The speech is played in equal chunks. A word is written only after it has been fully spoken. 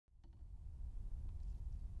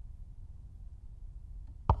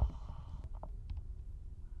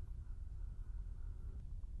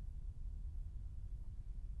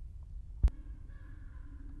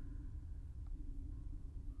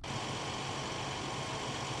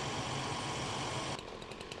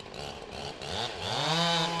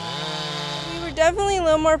definitely a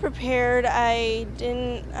little more prepared. I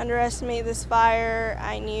didn't underestimate this fire.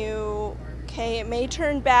 I knew, okay, it may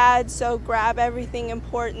turn bad, so grab everything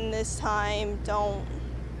important this time. Don't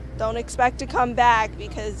expect to come back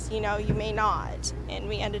because, you know, you may not, and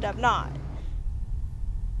we ended up not.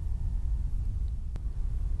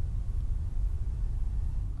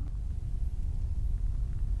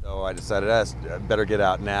 So I decided I better get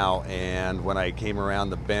out now, and when I came around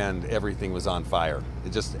the bend, everything was on fire.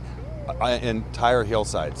 It just, entire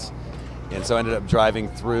hillsides. And so I ended up driving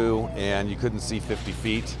through, and you couldn't see 50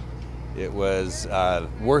 feet. It was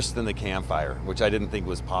worse than the campfire, which I didn't think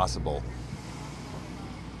was possible.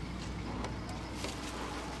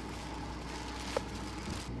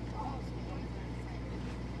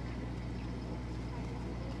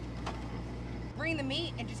 Bring the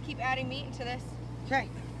meat and just keep adding meat into this. Okay.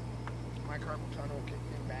 My carpal tunnel will kick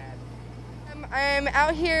in bad. I'm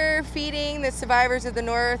out here feeding the survivors of the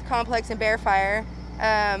North Complex and Bear Fire.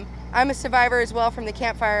 I'm a survivor as well from the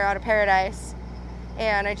campfire out of Paradise,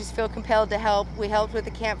 and I just feel compelled to help. We helped with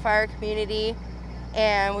the campfire community,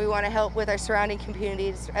 and we want to help with our surrounding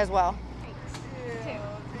communities as well.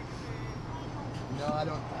 No, I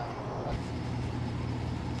don't.